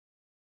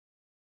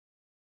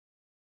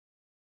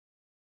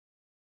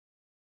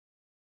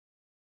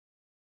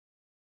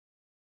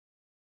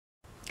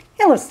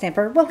Hello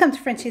Stamper, welcome to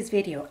Frenchie's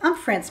video. I'm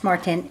France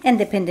Martin,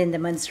 independent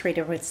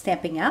demonstrator with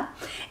Stampin' Up.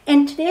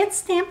 And today it's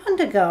Stamp on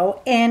the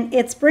Go and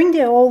it's bring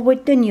the old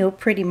with the new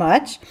pretty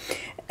much.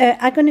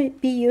 I'm going to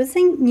be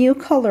using new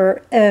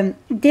color.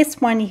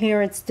 This one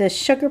here, it's the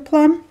Sugar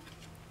Plum.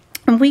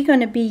 And we're going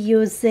to be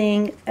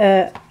using,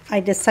 I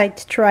decided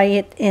to try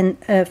it in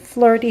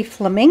Flirty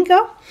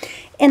Flamingo.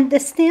 And the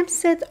stamp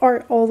set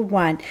are all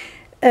one.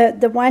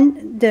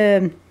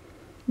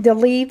 The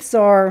leaves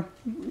are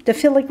the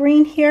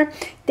filigree here.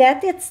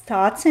 That it's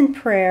Thoughts and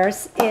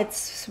Prayers.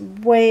 It's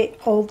way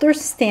older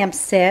stamp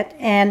set,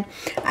 and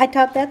I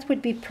thought that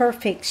would be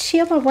perfect.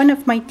 Sheila, one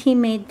of my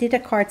teammates, did a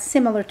card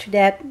similar to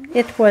that.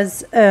 It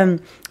was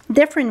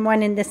different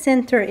one in the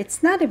center.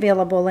 It's not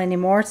available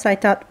anymore, so I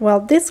thought,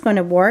 well, this is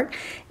gonna work.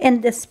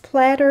 And the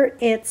splatter,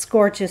 it's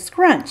Gorgeous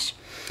Grunge.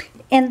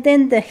 And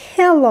then the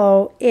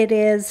Hello, it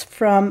is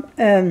from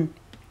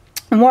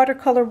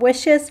Watercolor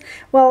Wishes.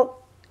 Well,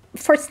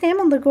 for Stamp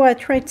on the Go, I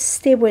try to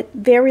stay with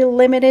very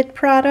limited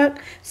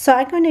product. So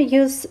I'm going to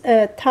use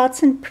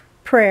Thoughts and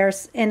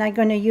Prayers, and I'm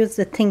going to use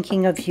the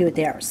Thinking of You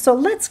there. So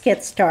let's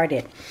get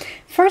started.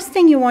 First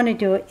thing you want to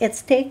do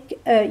is take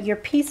your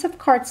piece of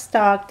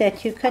cardstock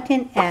that you cut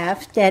in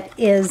half, that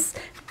is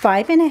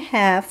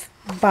 5.5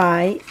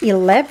 by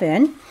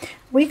 11.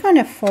 We're going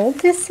to fold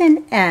this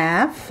in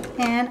half,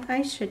 and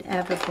I should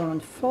have a bone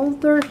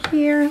folder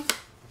here.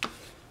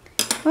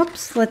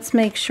 Oops, let's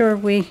make sure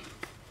we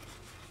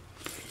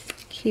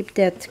keep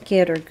that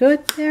together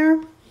good there.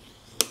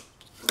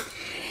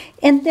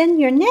 And then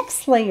your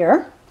next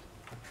layer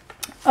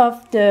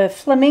of the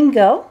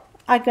flamingo,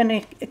 I'm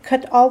going to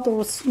cut all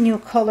those new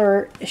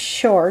color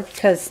short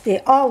because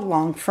they're all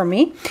long for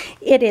me.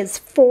 It is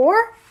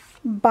 4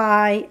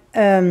 by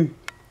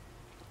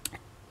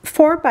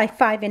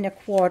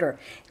 5.25.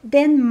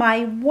 Then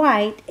my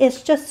white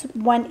is just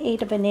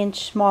 1/8 of an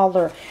inch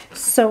smaller,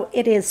 so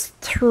it is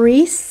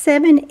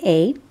 3/7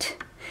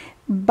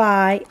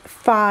 by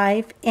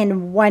 5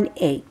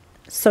 1/8.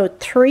 So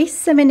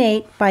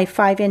 3/7 by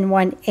 5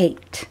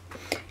 1/8.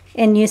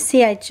 And you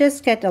see I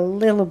just got a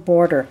little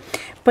border.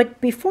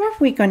 But before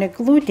we're going to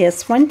glue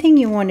this, one thing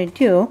you want to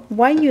do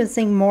while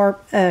using more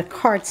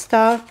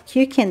cardstock,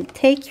 you can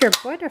take your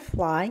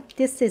butterfly.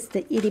 This is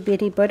the itty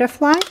bitty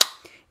butterfly,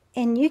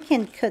 and you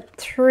can cut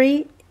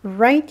 3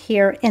 right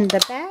here in the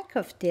back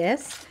of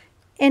this,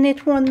 and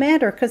it won't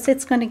matter because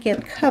it's going to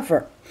get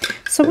covered.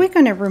 So we're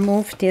going to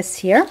remove this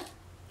here.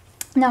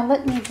 Now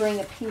let me bring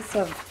a piece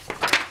of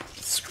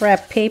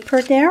scrap paper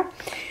there.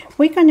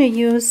 We're going to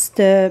use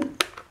the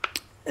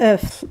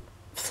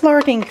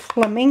Flirting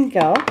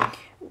Flamingo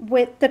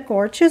with the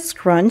Gorgeous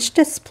Grunge,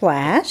 the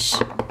splash.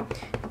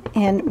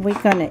 And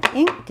we're going to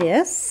ink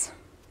this.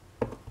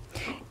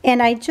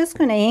 And I'm just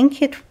going to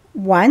ink it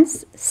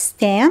once,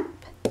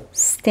 stamp,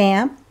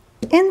 stamp,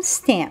 and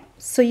stamp.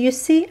 So you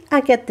see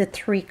I get the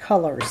 3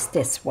 colors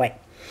this way.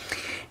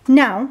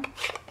 Now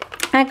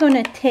I'm going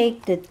to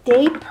take the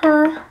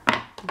Dapper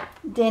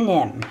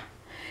Denim.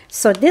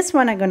 So this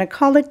one I'm going to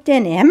call it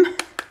Denim,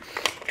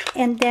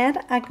 and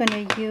that I'm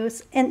going to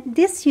use, and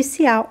this you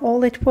see how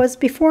old it was.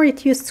 Before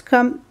it used to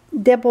come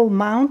double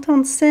mount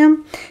on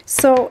some,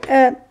 so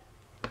I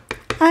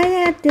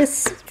had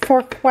this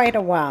for quite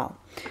a while.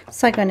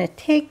 So I'm going to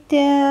take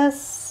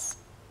this,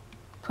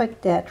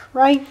 put that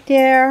right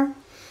there.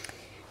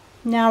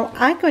 Now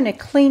I'm going to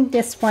clean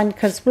this one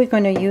because we're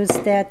going to use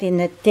that in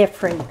a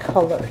different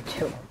color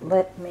too.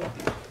 Let me,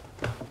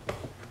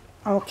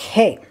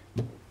 okay.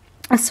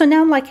 So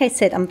now, like I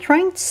said, I'm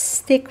trying to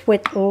stick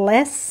with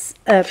less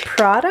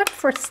product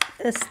for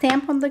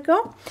Stamp on the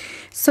Go.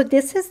 So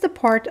this is the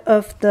part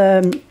of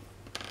the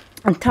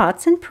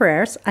Thoughts and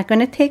Prayers. I'm going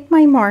to take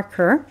my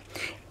marker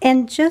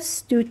and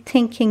just do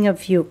Thinking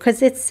of You,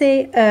 because it's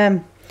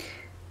a,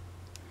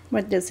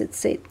 what does it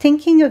say?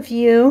 Thinking of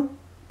you,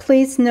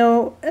 please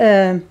know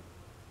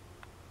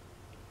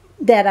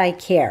that I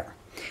care.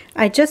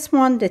 I just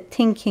want the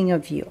Thinking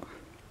of You.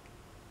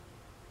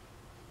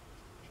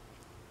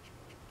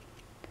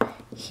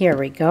 Here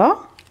we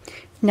go.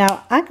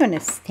 Now I'm going to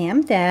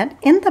stamp that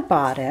in the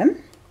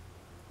bottom.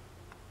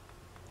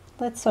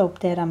 Let's hope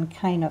that I'm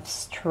kind of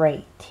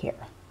straight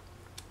here.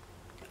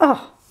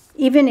 Oh,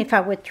 even if I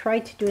would try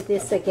to do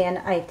this again,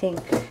 I think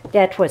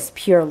that was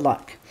pure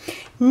luck.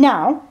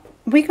 Now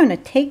we're going to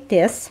take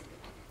this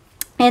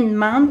and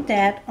mount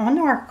that on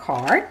our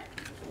card.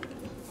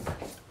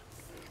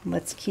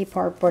 Let's keep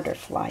our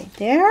butterfly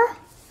there.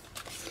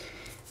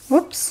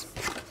 Whoops.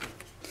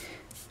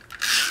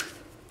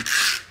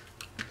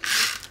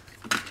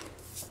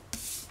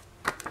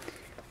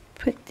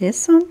 Put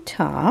this on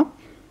top.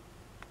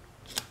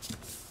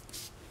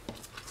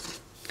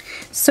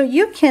 So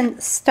you can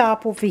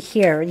stop over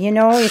here, you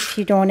know, if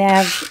you don't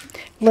have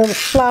a little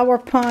flower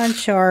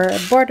punch or a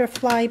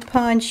butterfly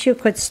punch, you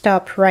could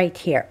stop right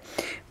here.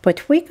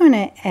 But we're going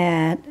to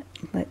add,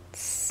 let's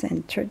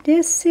center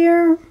this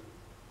here.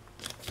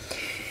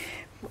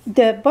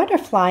 The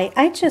butterfly,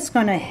 I'm just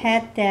going to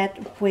add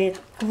that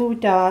with glue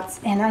dots,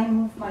 and I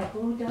moved my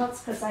glue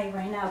dots because I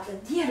ran out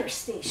at the other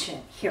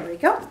station. Here we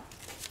go.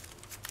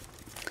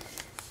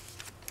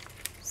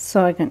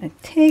 So I'm going to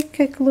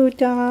take a glue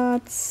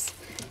dots.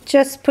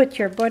 Just put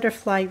your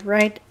butterfly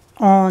right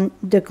on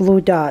the glue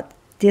dot.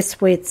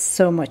 This way it's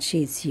so much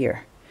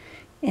easier.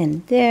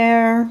 And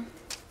there.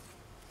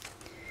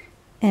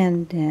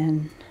 And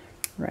then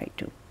right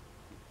over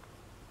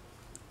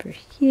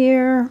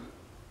here.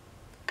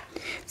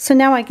 So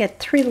now I get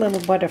 3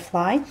 little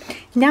butterfly.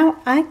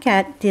 Now I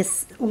got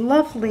this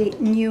lovely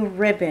new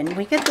ribbon.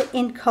 We got the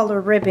in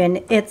color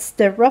ribbon. It's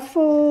the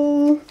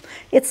ruffle.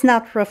 It's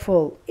not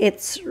ruffle.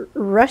 It's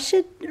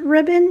rushed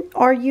ribbon.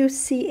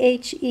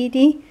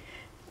 R-U-C-H-E-D.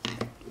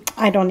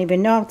 I don't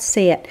even know how to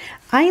say it.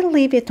 I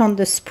leave it on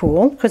the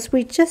spool because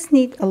we just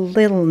need a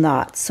little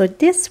knot. So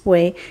this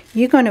way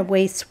you're going to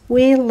waste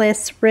way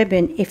less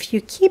ribbon if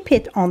you keep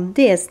it on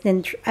this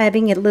than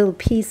having a little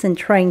piece and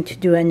trying to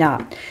do a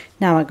knot.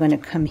 Now I'm going to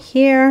come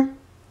here. I'm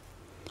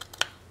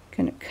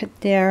going to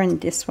cut there,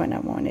 and this one I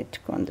want it to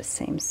go on the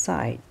same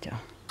side.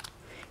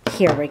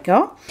 Here we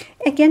go.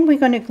 Again, we're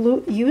going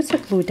to use a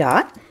glue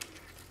dot.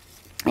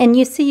 And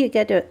you see you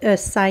get a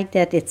side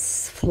that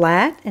it's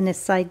flat and a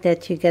side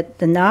that you get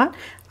the knot.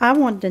 I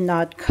want the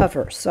knot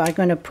cover, so I'm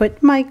going to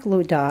put my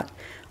glue dot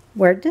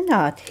where the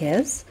knot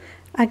is.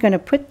 I'm going to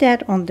put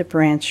that on the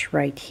branch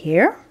right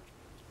here.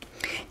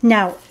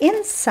 Now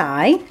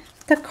inside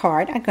the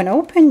card, I'm going to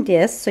open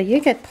this so you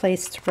get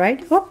placed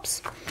right,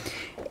 oops.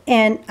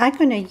 And I'm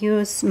going to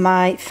use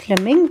my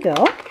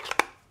flamingo,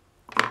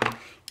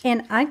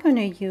 and I'm going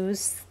to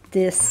use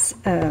this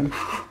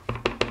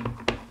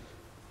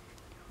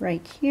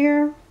right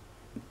here.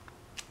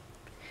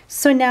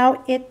 So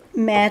now it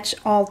match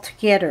all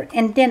together,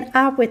 and then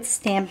I would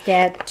stamp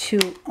that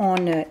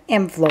on an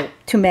envelope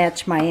to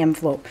match my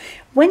envelope.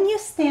 When you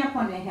stamp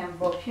on an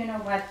envelope, you know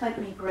what,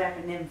 let me grab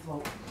an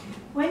envelope.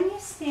 When you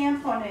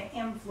stamp on an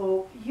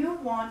envelope, you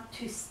want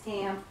to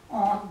stamp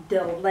on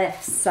the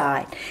left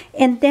side,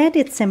 and that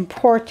it's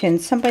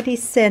important. Somebody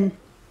said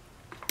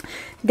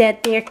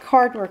that their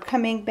card were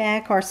coming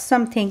back or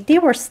something. They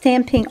were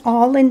stamping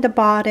all in the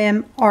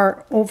bottom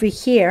or over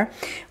here.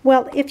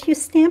 Well, if you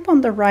stamp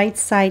on the right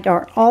side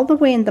or all the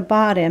way in the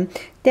bottom,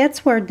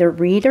 that's where the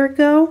reader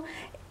go,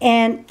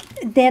 and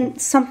then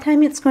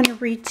sometimes it's going to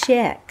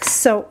reject.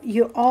 So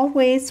you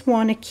always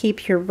want to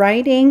keep your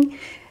writing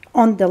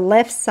on the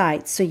left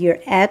side. So your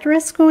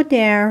address go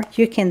there,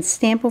 you can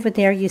stamp over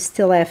there, you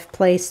still have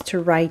place to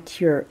write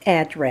your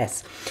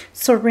address.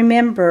 So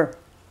remember,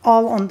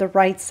 all on the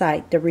right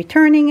side, the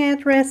returning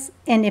address,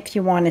 and if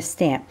you want to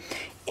stamp.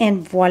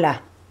 And voila.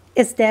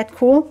 Is that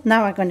cool?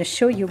 Now I'm going to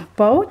show you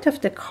both of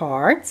the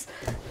cards.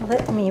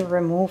 Let me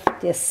remove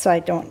this so I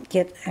don't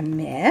get a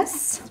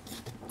mess.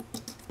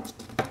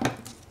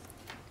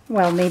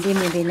 Well, maybe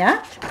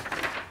not.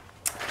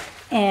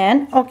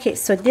 And okay,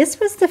 so this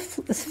was the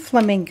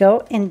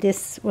flamingo, and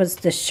this was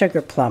the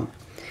sugar plum.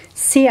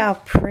 See how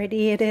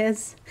pretty it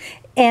is?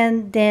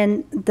 And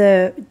then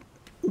the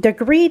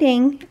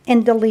greeting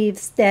and the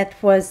leaves, that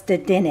was the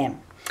denim.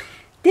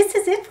 This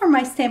is it for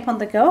my Stamp on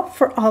the Go.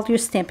 For all your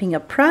Stampin'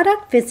 Up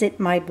product, visit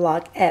my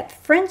blog at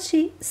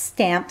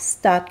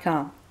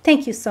FrenchieStamps.com.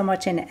 Thank you so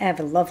much, and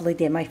have a lovely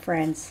day, my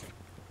friends.